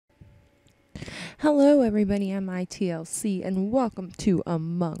Hello everybody, I'm ITLC and welcome to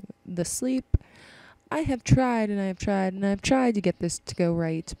Among the Sleep. I have tried and I have tried and I've tried to get this to go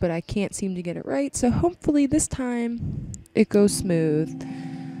right, but I can't seem to get it right, so hopefully this time it goes smooth.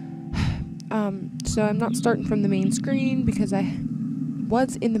 So I'm not starting from the main screen because I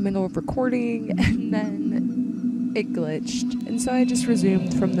was in the middle of recording and then it glitched, and so I just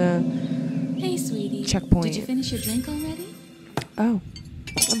resumed from the Hey sweetie, checkpoint. Did you finish your drink already? Oh,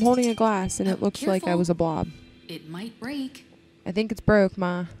 I'm holding a glass and it looks like I Careful. was a blob. It might break. I think it's broke,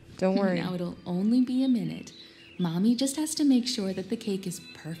 Ma. Don't worry. Now it'll only be a minute. Mommy just has to make sure that the cake is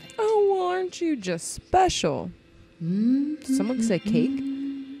perfect. Oh, well, aren't you just special? Did someone say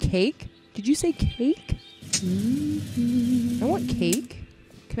cake? Cake? Did you say cake? I want cake.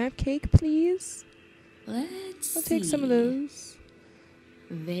 Can I have cake, please? I'll take some of those.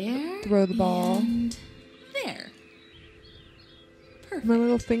 There. Throw the ball. And there. Perfect. My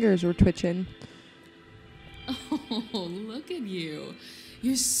little fingers were twitching. Oh, look at you.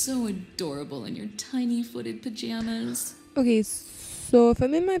 You're so adorable in your tiny-footed pajamas. Okay, so if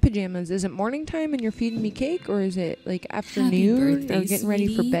I'm in my pajamas, is it morning time and you're feeding me cake? Or is it like afternoon birthday, or getting ready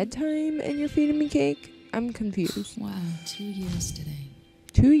for sweetie. bedtime and you're feeding me cake? I'm confused. Wow, 2 years today.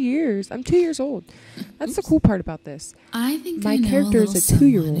 2 years? I'm 2 years old. That's the cool part about this. I think My I know character is a a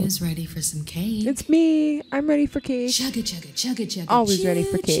 2-year-old. someone who's ready for some cake. It's me. I'm ready for cake. Chugga chugga chugga chugga. Always ready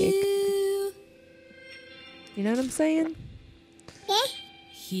for cake. Choo. You know what I'm saying?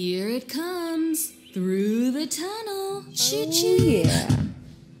 Here it comes through the tunnel. Choo Oh, choo. yeah.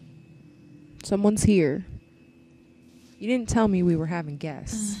 Someone's here. You didn't tell me we were having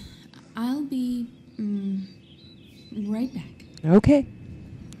guests. I'll be right back. Okay.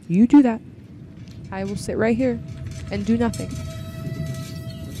 You do that. I will sit right here and do nothing.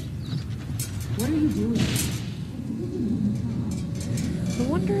 What are you doing? I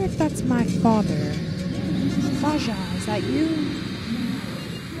wonder if that's my father. Faja, is that you?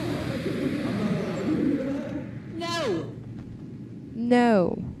 No.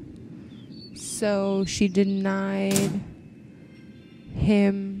 No. So she denied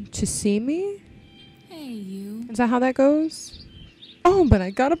him to see me? Hey you. Is that how that goes? Oh, but I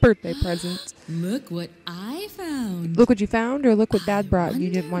got a birthday present. Look what I found. Look what you found, or look what Dad I brought.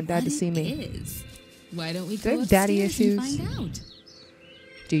 You didn't wonder want Dad to what see it me. is. Why don't we Do I go have daddy upstairs and issues? find out?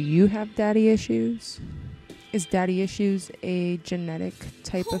 Do you have daddy issues? Is daddy issues a genetic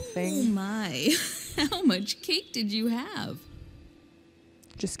type of Oh thing? my. How much cake did you have?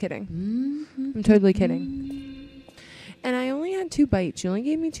 Just kidding. Mm-hmm. I'm totally kidding. And I only had 2 bites. You only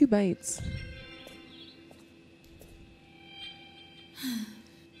gave me 2 bites.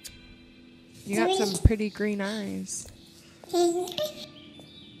 You got some pretty green eyes.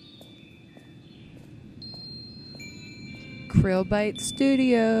 Krill Bite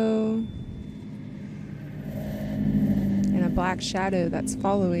Studio. And a black shadow that's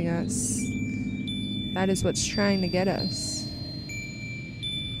following us. That is what's trying to get us.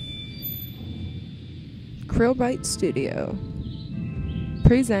 Krill Bite Studio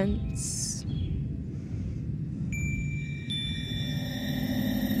presents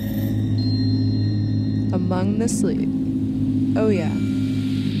Among the Sleep. Oh yeah,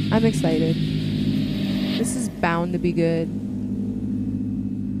 I'm excited. This is bound to be good.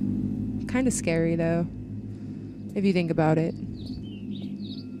 Kind of scary though, if you think about it.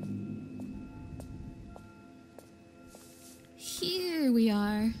 Here we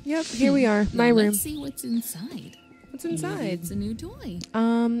are. Yep, here we are, my Now room. Let's see what's inside. What's Maybe inside? it's a new toy.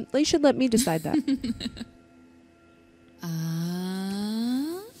 They should let me decide that.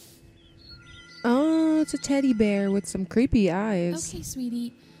 Oh, it's a teddy bear with some creepy eyes. Okay,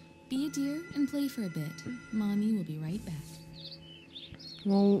 sweetie. Be a dear and play for a bit. Mommy will be right back.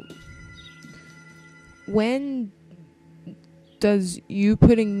 Well, when does you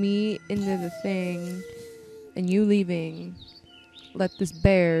putting me into the thing and you leaving let this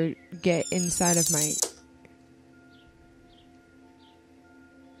bear get inside of my...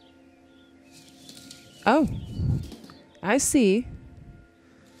 Oh, I see.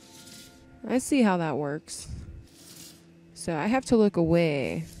 I see how that works. So I have to look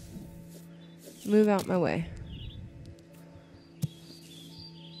away. Move out my way.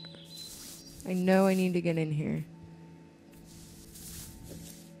 I know I need to get in here.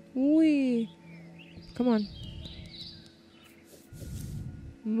 Wee. Come on.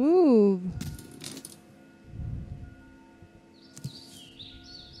 Move.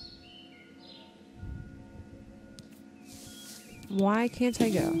 Why can't I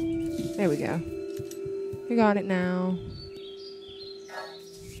go? There we go. I got it now.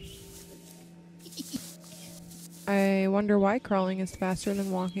 I wonder why crawling is faster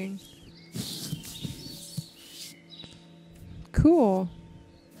than walking. cool.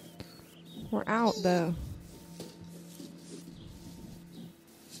 We're out, though.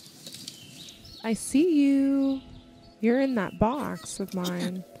 I see you. You're in that box of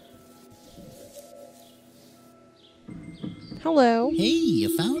mine. Hello. Hey,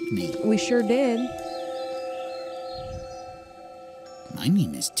 you found me. We sure did. My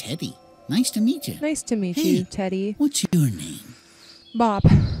name is Teddy. Nice to meet you. Nice to meet Hey, you, Teddy. What's your name? Bob.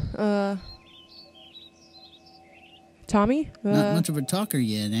 Tommy? Not much of a talker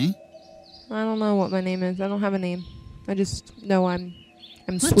yet, eh? I don't know what my name is. I don't have a name. I just know I'm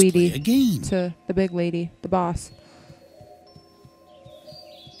Let's sweetie play a game. to the big lady, the boss.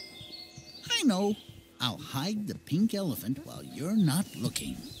 I know. I'll hide the pink elephant while you're not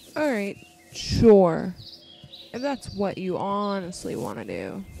looking. Alright, sure. If that's what you honestly want to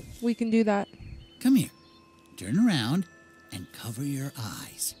do, we can do that. Come here. Turn around and cover your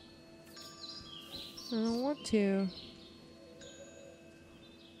eyes. I don't want to.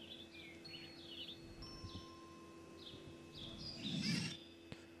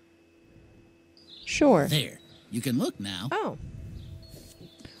 Sure. There. You can look now. Oh.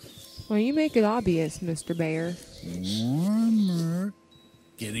 Well, you make it obvious, Mr. Bear. Warmer.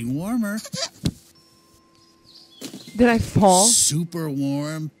 Getting warmer. Did I fall? Super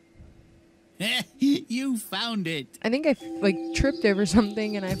warm. You found it. I think I tripped over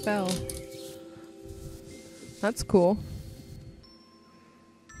something and I fell. That's cool.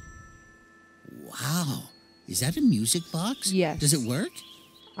 Wow. Is that a music box? Yes. Does it work?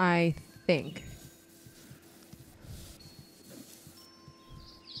 I think.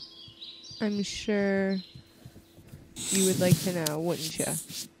 I'm sure you would like to know, wouldn't you?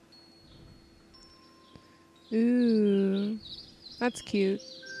 Ooh, that's cute.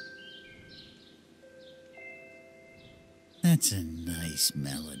 That's a nice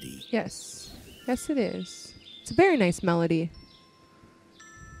melody. Yes. Yes, it is. It's a very nice melody.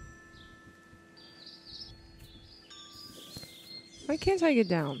 Why can't I get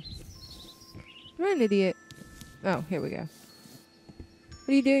down? Am I an idiot? Oh, here we go.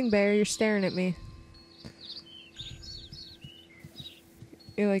 What are you doing, Bear? You're staring at me.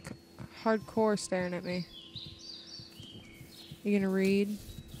 You're like hardcore staring at me. You gonna read?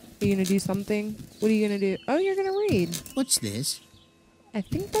 Are you gonna do something? What are you gonna do? Oh, you're gonna read. What's this? I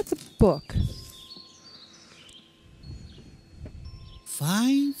think that's a book.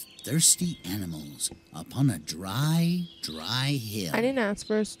 5 thirsty animals upon a dry, dry hill. I didn't ask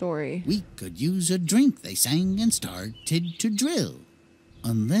for a story. We could use a drink, they sang and started to drill.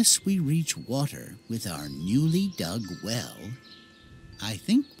 Unless we reach water with our newly dug well, I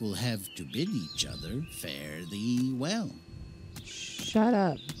think we'll have to bid each other fare thee well. Shut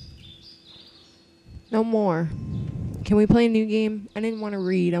up. No more. Can we play a new game? I didn't want to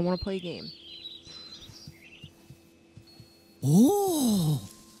read. I want to play a game. Oh!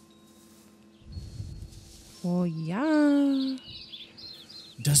 Oh, yeah.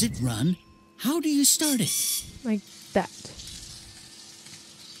 Does it run? How do you start it? Like that.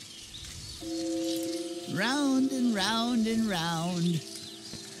 Round and round and round.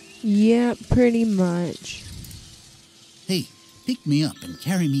 Yeah, pretty much. Hey, pick me up and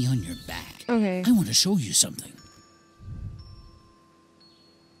carry me on your back. Okay. I want to show you something.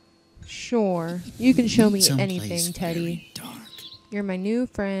 Sure. You can show me Someplace anything, Teddy. very dark. You're my new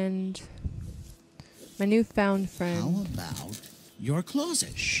friend. My newfound friend. How about your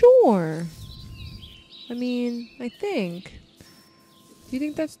closet? Sure. I mean, I think. Do you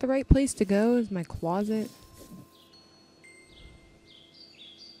think that's the right place to go? Is my closet?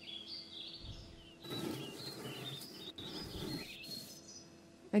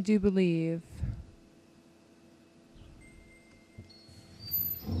 I do believe.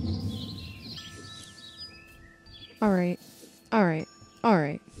 Alright. Alright.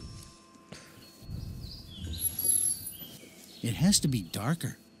 Alright. It has to be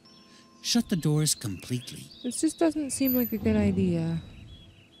darker. Shut the doors completely. This just doesn't seem like a good idea.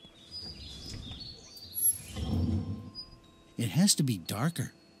 It has to be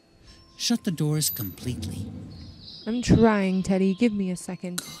darker. Shut the doors completely. I'm trying, Teddy. Give me a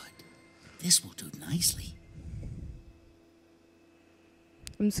second. Good. This will do nicely.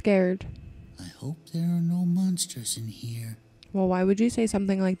 I'm scared. I hope there are no monsters in here. Well, why would you say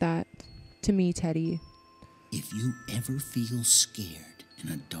something like that to me, Teddy? If you ever feel scared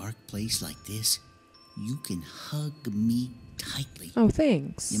in a dark place like this, you can hug me tightly. Oh,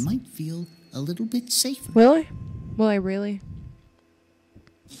 thanks. You might feel a little bit safer. Will I? Will I really?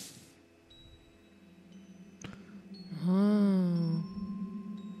 Oh.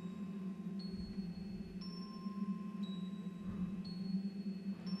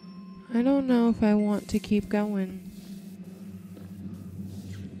 I don't know if I want to keep going.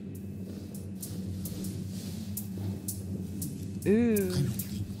 Ooh. I don't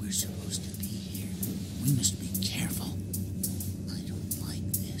think we're supposed to be here. We must be careful. I don't like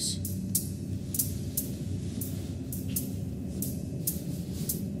this.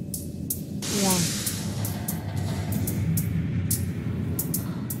 Wow.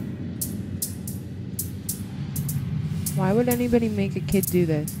 Why would anybody make a kid do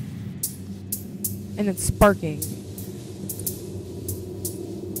this? And it's sparking.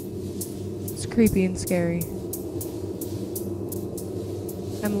 It's creepy and scary.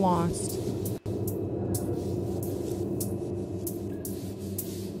 I'm lost.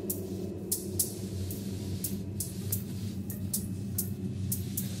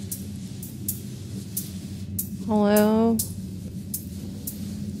 Hello?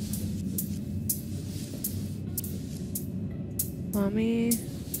 Mommy?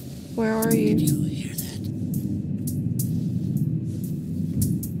 Where are Did you? you hear that?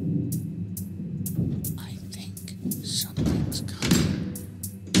 I think something's coming.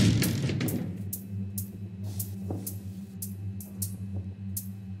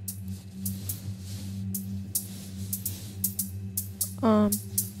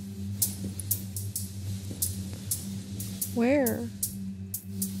 Where?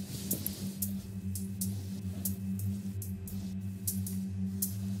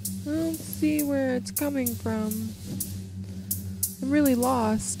 I don't see where it's coming from. I'm really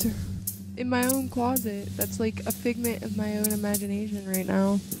lost in my own closet. That's like a figment of my own imagination right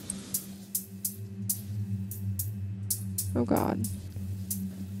now. Oh God.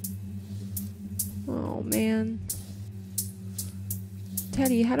 Oh man.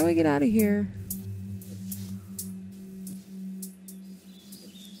 Teddy, how do I get out of here?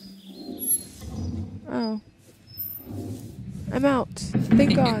 Oh. I'm out.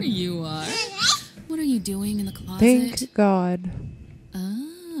 Thank There God. you are. What are you doing in the closet? Thank God.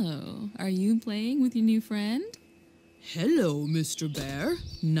 Oh, are you playing with your new friend? Hello, Mr. Bear.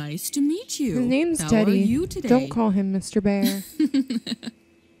 Nice to meet you. His name's How Teddy. are you today? Don't call him Mr. Bear.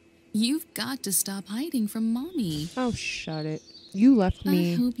 You've got to stop hiding from Mommy. Oh, shut it. You left I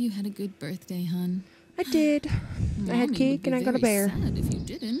me. hope you had a good birthday, hon. I did. I had Mommy cake would and be I got a very bear. sad if you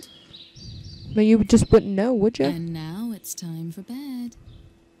didn't. But you just wouldn't know, would you? And now it's time for bed.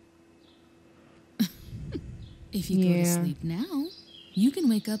 If you go to Yeah. sleep now, you can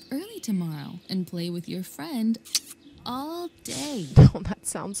wake up early tomorrow and play with your friend all day. Oh, that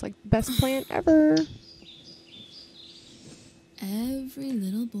sounds like the best plan ever. Every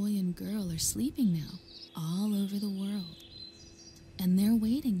little boy and girl are sleeping now, all over the world. And they're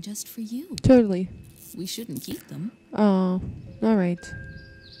waiting just for you. Totally. We shouldn't keep them. Oh, all right.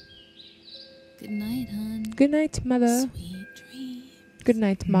 Good night, hon. Good night, Mother. Sweet dreams. Good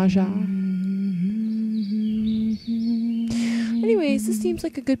night, Maja. Anyways, this seems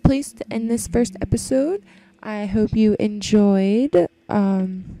like a good place to end this first episode. I hope you enjoyed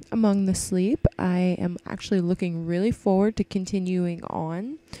Among the Sleep. I am actually looking really forward to continuing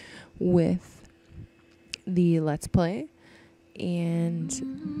on with the Let's Play. And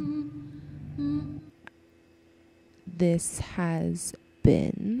this has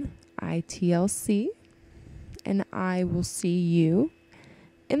been ITLC. And I will see you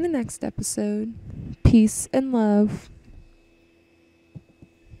in the next episode. Peace and love.